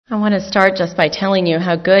I want to start just by telling you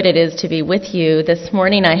how good it is to be with you. This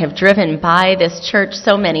morning I have driven by this church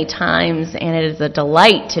so many times, and it is a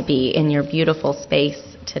delight to be in your beautiful space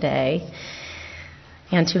today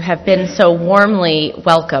and to have been so warmly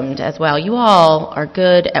welcomed as well. You all are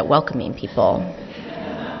good at welcoming people.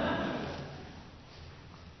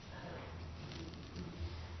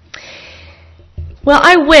 Well,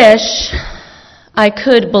 I wish I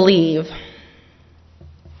could believe.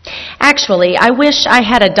 Actually, I wish I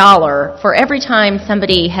had $1 for every time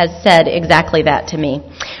somebody has said exactly that to me,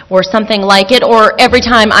 or something like it, or every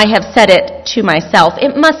time I have said it to myself.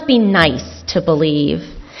 It must be nice to believe.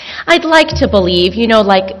 I'd like to believe,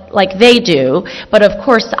 like they do, but of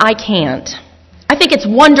course I can't. I think it's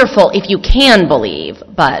wonderful if you can believe,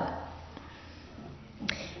 but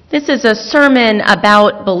this is a sermon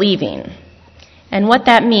about believing. And what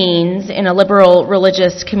that means in a liberal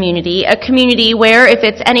religious community, a community where, if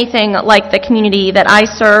it's anything like the community that I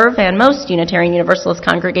serve and most Unitarian Universalist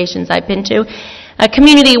congregations I've been to, a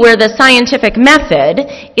community where the scientific method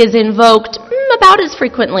is invoked about as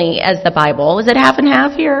frequently as the Bible. Is it half and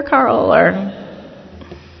half here, Carl?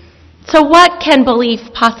 So what can belief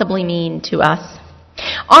possibly mean to us?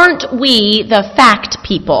 Aren't we the fact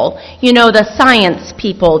people, the science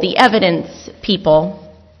people, the evidence people?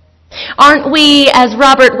 Aren't we, as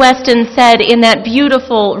Robert Weston said in that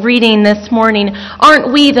beautiful reading this morning,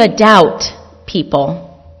 aren't we the doubt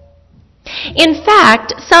people? In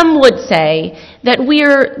fact, some would say that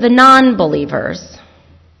we're the non-believers.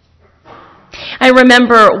 I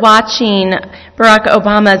remember watching Barack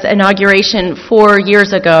Obama's inauguration 4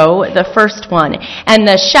 years ago, the first one, and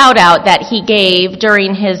the shout-out that he gave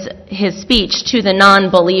during his speech to the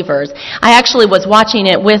non-believers. I actually was watching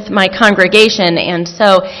it with my congregation, and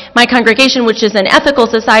so my congregation, which is an ethical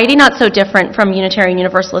society, not so different from Unitarian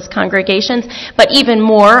Universalist congregations, but even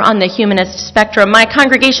more on the humanist spectrum, my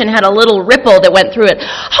congregation had a little ripple that went through it.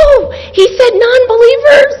 Oh, he said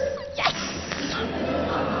non-believers!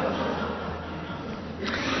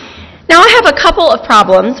 Now, I have a couple of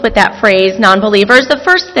problems with that phrase, non-believers. The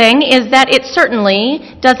first thing is that it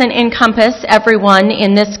certainly doesn't encompass everyone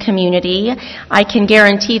in this community. I can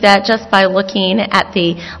guarantee that just by looking at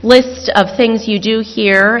the list of things you do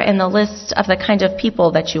here and the list of the kind of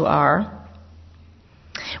people that you are.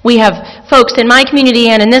 We have folks in my community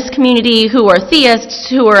and in this community who are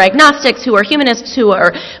theists, who are agnostics, who are humanists, who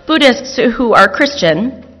are Buddhists, who are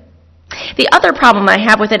Christian. The other problem I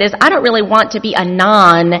have with it is I don't really want to be a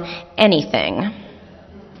non-anything.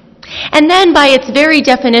 And then by its very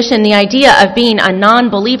definition, the idea of being a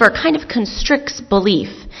non-believer kind of constricts belief.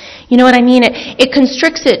 You know what I mean? It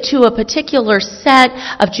constricts it to a particular set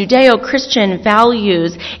of Judeo-Christian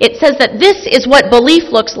values. It says that this is what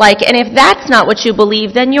belief looks like, and if that's not what you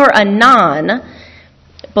believe, then you're a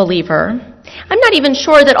non-believer. I'm not even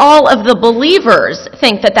sure that all of the believers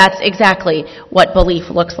think that that's exactly what belief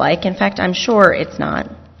looks like. In fact, I'm sure it's not.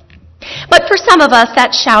 But for some of us,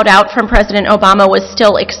 that shout out from President Obama was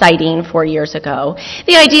still exciting 4 years ago.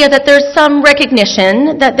 The idea that there's some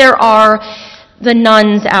recognition that there are the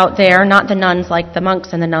nuns out there, not the nuns like the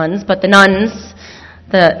monks and the nuns, but the nuns,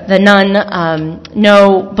 the nun,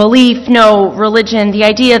 no belief, no religion. The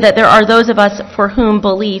idea that there are those of us for whom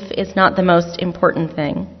belief is not the most important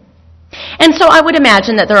thing. And so I would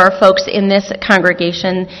imagine that there are folks in this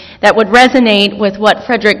congregation that would resonate with what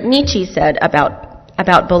Friedrich Nietzsche said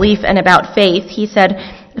about belief and about faith. He said,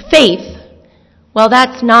 faith, well,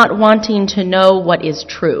 that's not wanting to know what is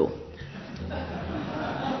true.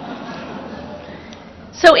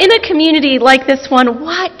 So in a community like this one,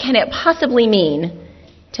 what can it possibly mean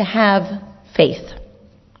to have faith?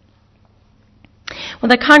 Well,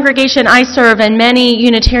 the congregation I serve and many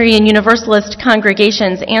Unitarian Universalist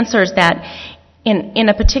congregations answers that in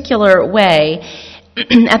a particular way.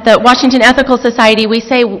 At the Washington Ethical Society, we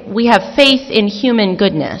say we have faith in human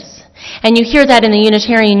goodness. And you hear that in the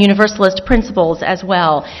Unitarian Universalist principles as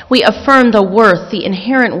well. We affirm the worth, the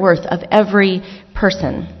inherent worth of every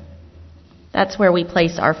person. That's where we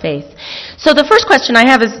place our faith. So the first question I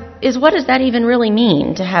have is what does that even really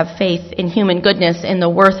mean, to have faith in human goodness, in the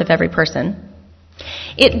worth of every person?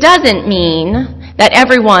 It doesn't mean that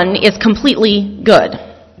everyone is completely good.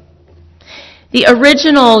 The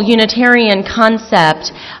original Unitarian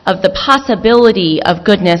concept of the possibility of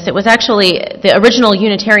goodness, it was actually the original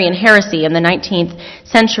Unitarian heresy in the 19th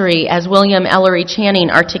century, as William Ellery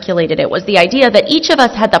Channing articulated it, was the idea that each of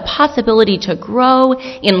us had the possibility to grow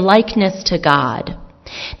in likeness to God,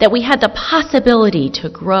 that we had the possibility to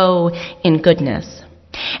grow in goodness.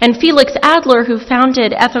 And Felix Adler, who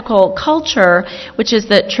founded Ethical Culture, which is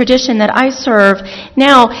the tradition that I serve,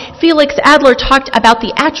 now Felix Adler talked about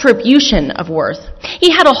the attribution of worth.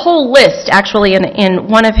 He had a whole list, actually,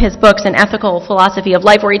 in one of his books, An Ethical Philosophy of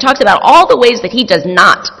Life, where he talks about all the ways that he does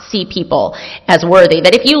not see people as worthy.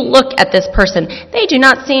 That if you look at this person, they do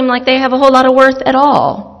not seem like they have a whole lot of worth at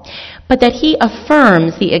all. But that he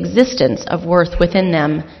affirms the existence of worth within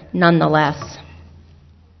them nonetheless.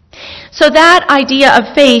 So that idea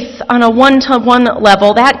of faith on a one-to-one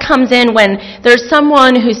level, that comes in when there's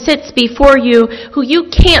someone who sits before you who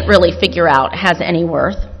you can't really figure out has any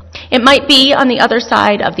worth. It might be on the other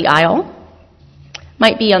side of the aisle,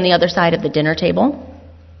 might be on the other side of the dinner table.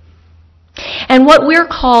 And what we're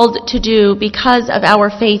called to do because of our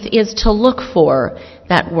faith is to look for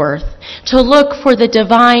that worth, to look for the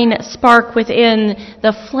divine spark within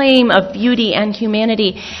the flame of beauty and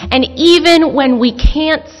humanity. And even when we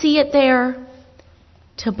can't see it there,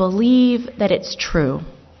 to believe that it's true.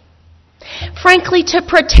 Frankly, to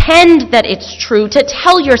pretend that it's true, to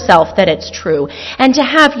tell yourself that it's true, and to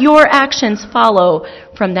have your actions follow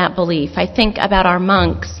from that belief. I think about our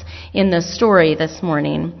monks in the story this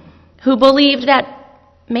morning who believed that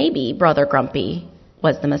maybe Brother Grumpy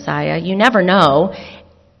was the Messiah. You never know.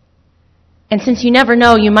 And since you never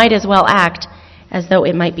know, you might as well act as though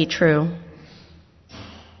it might be true.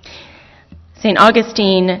 St.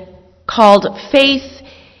 Augustine called faith,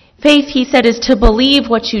 he said, is to believe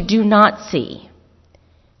what you do not see.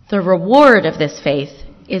 The reward of this faith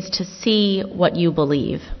is to see what you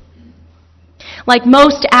believe. Like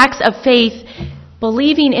most acts of faith,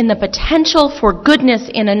 believing in the potential for goodness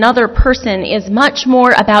in another person is much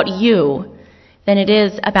more about you than it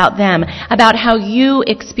is about them, about how you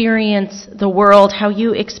experience the world, how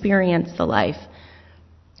you experience the life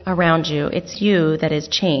around you. It's you that is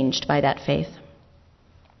changed by that faith.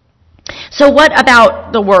 So what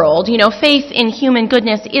about the world? You know, faith in human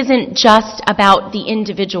goodness isn't just about the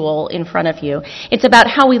individual in front of you. It's about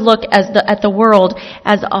how we look at the world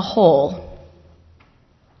as a whole.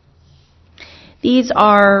 These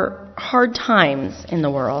are hard times in the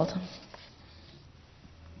world.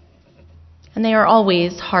 And they are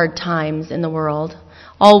always hard times in the world.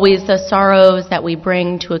 Always the sorrows that we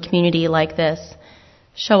bring to a community like this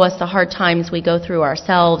show us the hard times we go through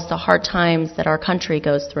ourselves, the hard times that our country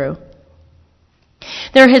goes through.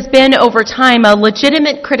 There has been over time a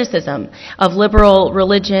legitimate criticism of liberal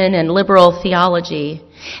religion and liberal theology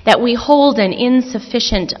that we hold an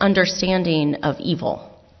insufficient understanding of evil.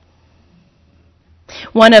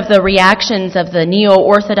 One of the reactions of the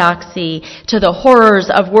neo-orthodoxy to the horrors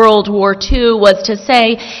of World War II was to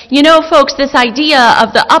say, you know, folks, this idea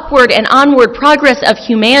of the upward and onward progress of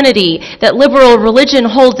humanity that liberal religion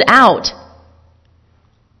holds out,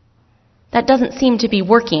 that doesn't seem to be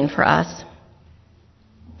working for us.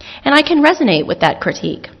 And I can resonate with that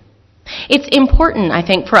critique. It's important, I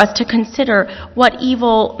think, for us to consider what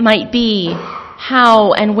evil might be,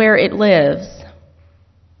 how and where it lives.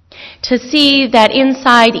 To see that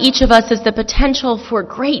inside each of us is the potential for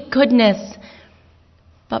great goodness,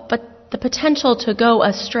 but the potential to go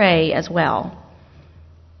astray as well.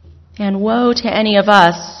 And woe to any of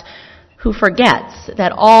us who forgets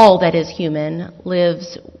that all that is human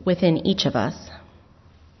lives within each of us.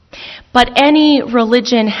 But any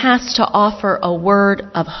religion has to offer a word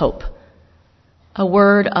of hope, a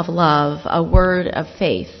word of love, a word of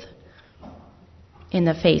faith in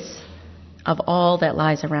the face of all that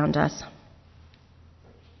lies around us.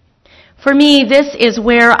 For me, this is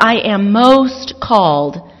where I am most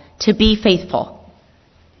called to be faithful,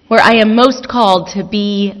 where I am most called to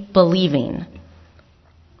be believing.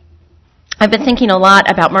 I've been thinking a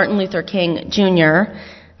lot about Martin Luther King Jr.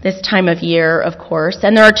 this time of year, of course,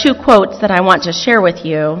 and there are two quotes that I want to share with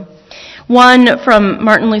you. One from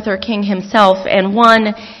Martin Luther King himself and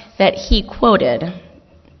one that he quoted.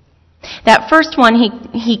 That first one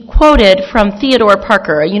he quoted from Theodore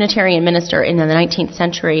Parker, a Unitarian minister in the 19th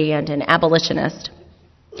century and an abolitionist.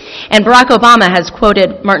 And Barack Obama has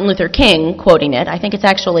quoted Martin Luther King, quoting it. I think it's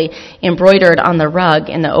actually embroidered on the rug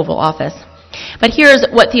in the Oval Office. But here's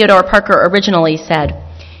what Theodore Parker originally said.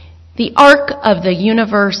 The arc of the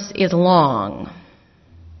universe is long,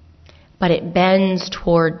 but it bends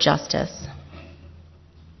toward justice.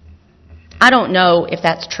 I don't know if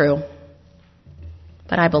that's true,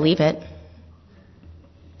 but I believe it.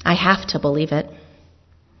 I have to believe it.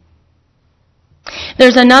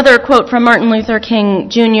 There's another quote from Martin Luther King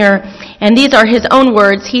Jr., and these are his own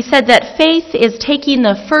words. He said that faith is taking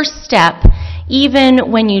the first step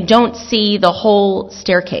even when you don't see the whole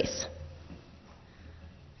staircase.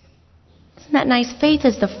 Isn't that nice? Faith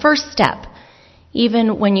is the first step,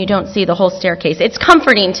 even when you don't see the whole staircase. It's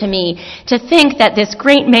comforting to me to think that this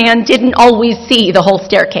great man didn't always see the whole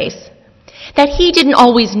staircase, that he didn't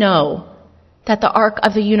always know that the arc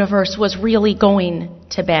of the universe was really going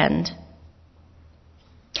to bend,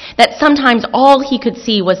 that sometimes all he could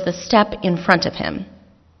see was the step in front of him,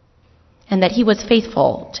 and that he was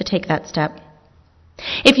faithful to take that step.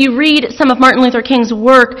 If you read some of Martin Luther King's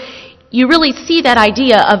work, you really see that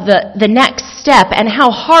idea of the next step and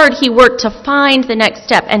how hard he worked to find the next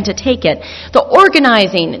step and to take it. The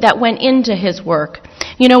organizing that went into his work.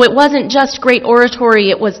 You know, it wasn't just great oratory,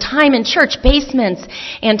 it was time in church basements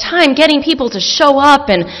and time getting people to show up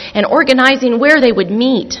and organizing where they would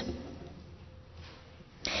meet.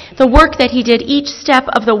 The work that he did each step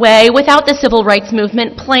of the way without the civil rights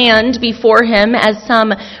movement planned before him as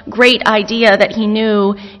some great idea that he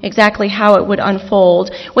knew exactly how it would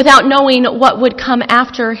unfold, without knowing what would come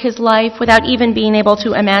after his life, without even being able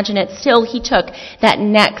to imagine it, still he took that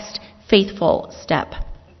next faithful step.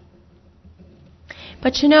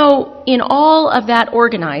 But you know, in all of that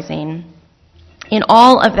organizing, in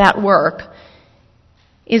all of that work,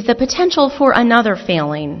 is the potential for another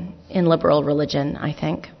failing in liberal religion, I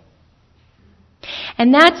think.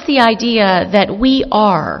 And that's the idea that we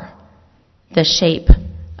are the shape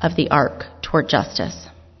of the arc toward justice.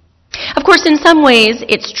 Of course, in some ways,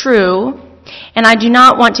 it's true, and I do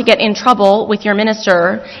not want to get in trouble with your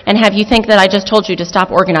minister and have you think that I just told you to stop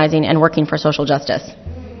organizing and working for social justice.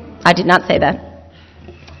 I did not say that.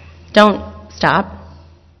 Don't stop.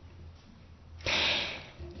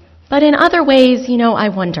 But in other ways, you know, I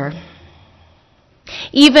wonder.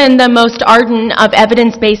 Even the most ardent of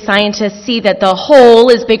evidence-based scientists see that the whole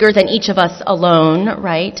is bigger than each of us alone,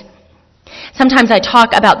 right? Sometimes I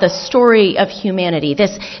talk about the story of humanity,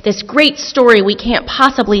 this great story we can't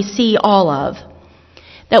possibly see all of,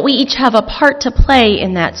 that we each have a part to play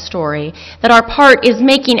in that story, that our part is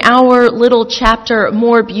making our little chapter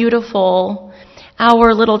more beautiful,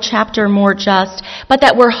 our little chapter more just, but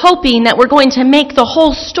that we're hoping that we're going to make the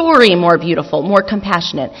whole story more beautiful, more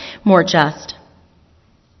compassionate, more just.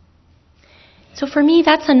 So for me,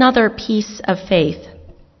 that's another piece of faith.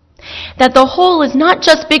 That the whole is not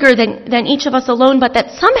just bigger than each of us alone, but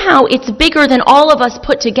that somehow it's bigger than all of us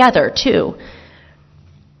put together, too.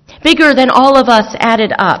 Bigger than all of us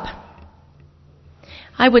added up.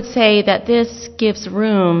 I would say that this gives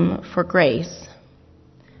room for grace,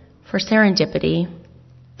 for serendipity,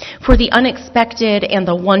 for the unexpected and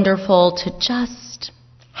the wonderful to just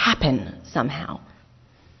happen somehow.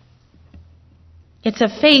 It's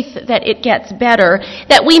a faith that it gets better,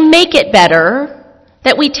 that we make it better,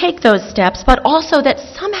 that we take those steps, but also that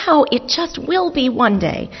somehow it just will be one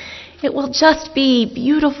day. It will just be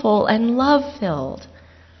beautiful and love-filled.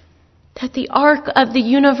 That the arc of the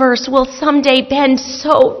universe will someday bend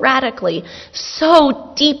so radically,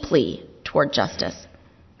 so deeply toward justice.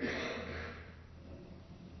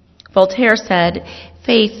 Voltaire said,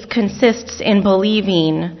 faith consists in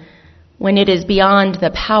believing when it is beyond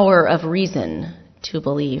the power of reason to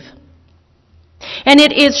believe. And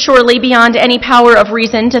it is surely beyond any power of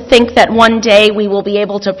reason to think that one day we will be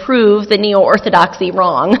able to prove the neo-orthodoxy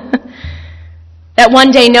wrong. That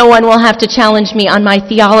one day no one will have to challenge me on my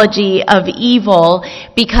theology of evil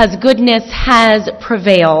because goodness has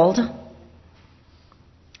prevailed.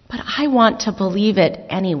 But I want to believe it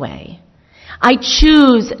anyway. I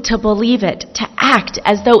choose to believe it, to act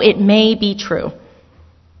as though it may be true.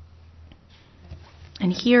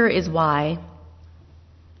 And here is why.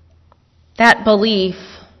 That belief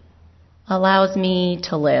allows me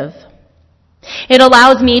to live. It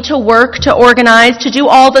allows me to work, to organize, to do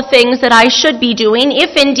all the things that I should be doing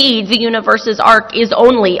if indeed the universe's arc is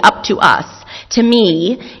only up to us, to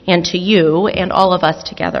me and to you and all of us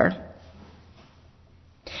together.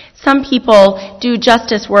 Some people do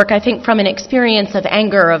justice work, I think, from an experience of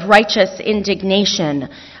anger, of righteous indignation,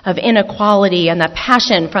 of inequality, and the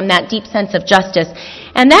passion from that deep sense of justice.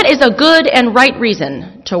 And that is a good and right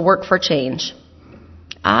reason to work for change.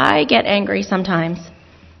 I get angry sometimes.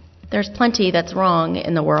 There's plenty that's wrong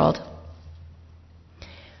in the world.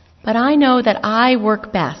 But I know that I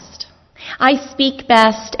work best. I speak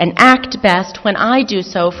best and act best when I do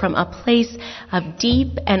so from a place of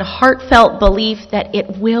deep and heartfelt belief that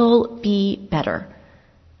it will be better.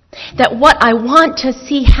 That what I want to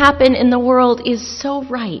see happen in the world is so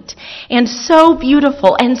right and so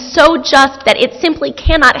beautiful and so just that it simply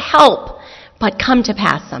cannot help but come to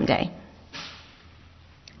pass someday.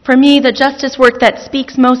 For me, the justice work that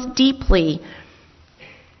speaks most deeply,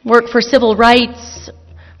 work for civil rights,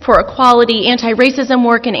 for equality, anti-racism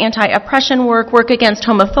work and anti-oppression work, work against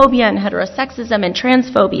homophobia and heterosexism and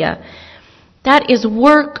transphobia, that is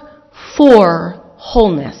work for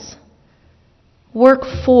wholeness. Work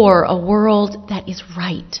for a world that is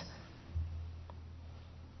right.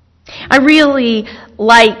 I really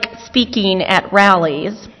like speaking at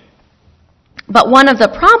rallies, but one of the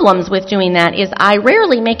problems with doing that is I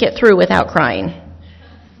rarely make it through without crying.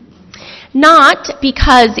 Not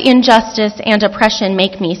because injustice and oppression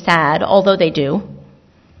make me sad, although they do,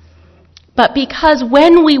 but because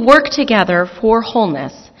when we work together for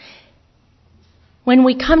wholeness, when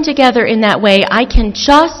we come together in that way, I can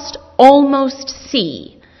just almost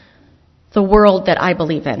see the world that I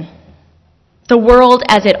believe in. The world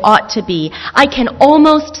as it ought to be. I can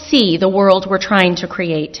almost see the world we're trying to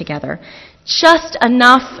create together. Just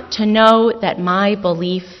enough to know that my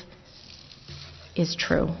belief is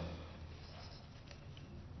true.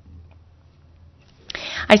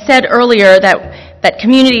 I said earlier that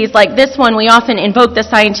communities like this one, we often invoke the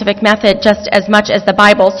scientific method just as much as the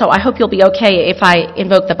Bible, so I hope you'll be okay if I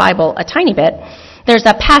invoke the Bible a tiny bit. There's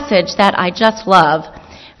a passage that I just love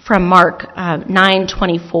from Mark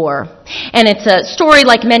 9:24. And it's a story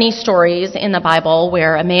like many stories in the Bible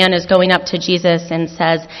where a man is going up to Jesus and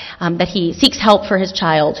says that he seeks help for his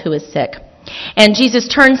child who is sick. And Jesus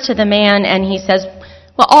turns to the man and he says,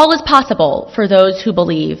 well, all is possible for those who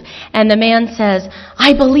believe. And the man says,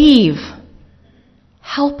 I believe.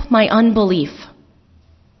 Help my unbelief.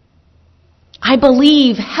 I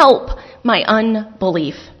believe. Help my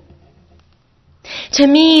unbelief. To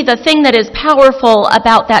me, the thing that is powerful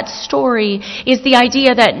about that story is the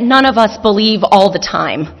idea that none of us believe all the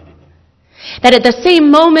time. That at the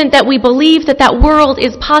same moment that we believe that that world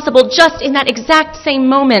is possible, just in that exact same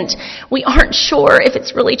moment, we aren't sure if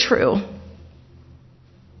it's really true.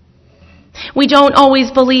 We don't always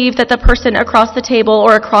believe that the person across the table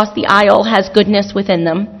or across the aisle has goodness within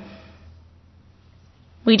them.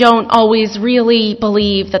 We don't always really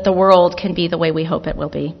believe that the world can be the way we hope it will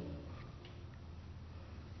be.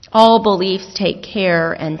 All beliefs take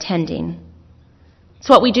care and tending. It's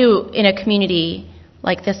what we do in a community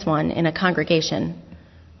like this one, in a congregation.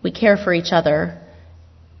 We care for each other,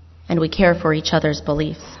 and we care for each other's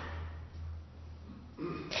beliefs.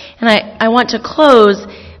 And I want to close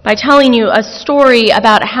by telling you a story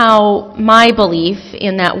about how my belief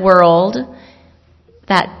in that world,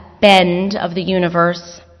 that bend of the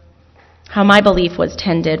universe, how my belief was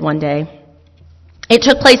tended one day. It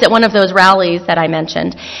took place at one of those rallies that I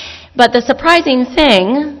mentioned. But the surprising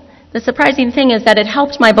thing is that it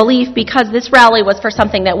helped my belief because this rally was for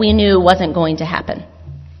something that we knew wasn't going to happen.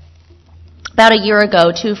 About a year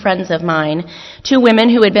ago, two friends of mine, two women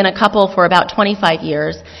who had been a couple for about 25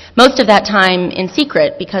 years, most of that time in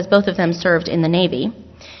secret because both of them served in the Navy,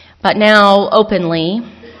 but now openly,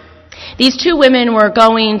 these two women were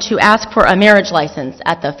going to ask for a marriage license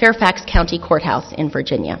at the Fairfax County Courthouse in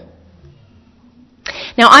Virginia.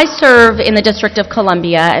 Now, I serve in the District of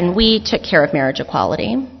Columbia, and we took care of marriage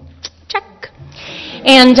equality. Check.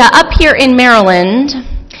 And up here in Maryland,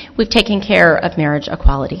 we've taken care of marriage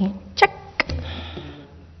equality. Check.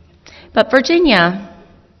 But Virginia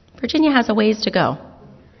has a ways to go.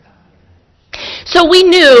 So we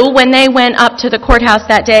knew when they went up to the courthouse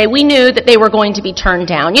that day, we knew that they were going to be turned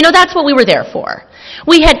down. You know, that's what we were there for.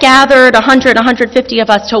 We had gathered 100, 150 of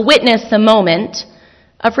us to witness the moment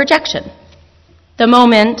of rejection. The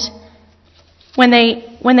moment when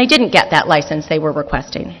they didn't get that license they were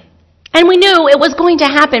requesting. And we knew it was going to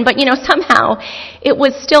happen, but somehow it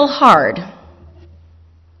was still hard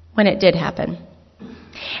when it did happen.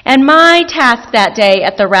 And my task that day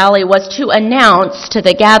at the rally was to announce to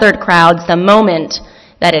the gathered crowds the moment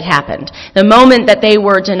that it happened, the moment that they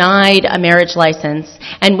were denied a marriage license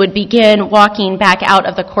and would begin walking back out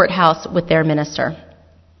of the courthouse with their minister.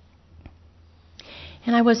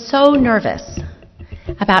 And I was so nervous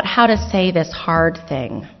about how to say this hard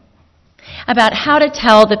thing, about how to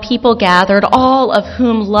tell the people gathered, all of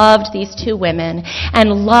whom loved these two women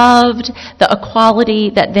and loved the equality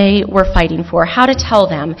that they were fighting for, how to tell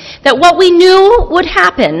them that what we knew would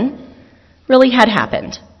happen really had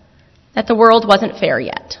happened, that the world wasn't fair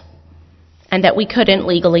yet, and that we couldn't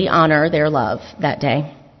legally honor their love that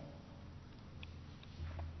day.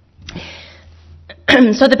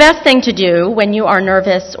 So the best thing to do when you are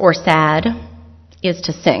nervous or sad is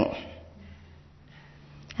to sing.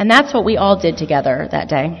 And that's what we all did together that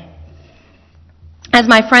day. As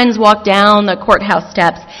my friends walked down the courthouse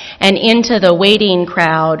steps and into the waiting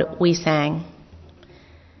crowd, we sang,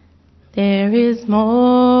 "There is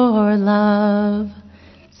more love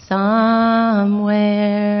somewhere.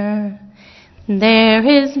 There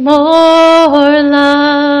is more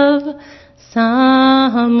love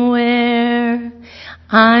somewhere.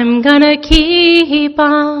 I'm gonna keep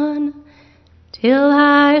on till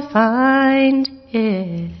I find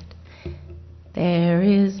it. There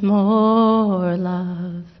is more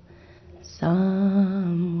love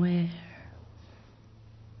somewhere.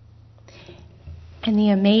 And the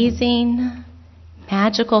amazing,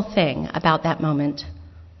 magical thing about that moment,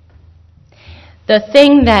 the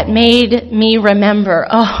thing that made me remember,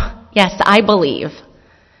 oh, yes, I believe,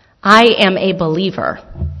 I am a believer,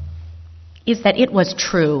 is that it was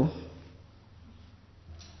true.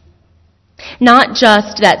 Not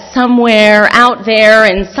just that somewhere out there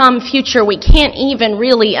in some future we can't even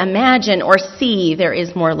really imagine or see there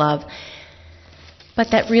is more love, but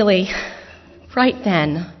that really, right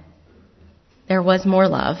then, there was more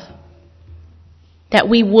love. That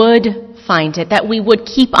we would find it, that we would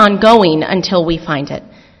keep on going until we find it.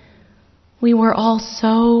 We were all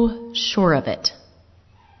so sure of it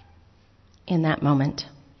in that moment.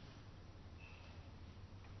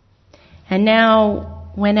 And now,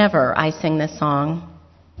 whenever I sing this song,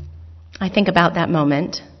 I think about that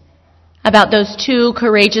moment, about those two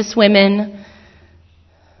courageous women,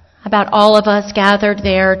 about all of us gathered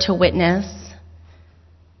there to witness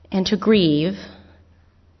and to grieve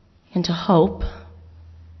and to hope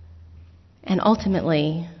and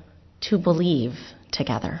ultimately to believe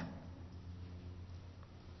together.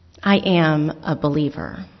 I am a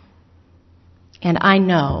believer, and I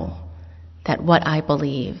know that what I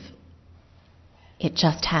believe, it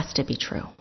just has to be true.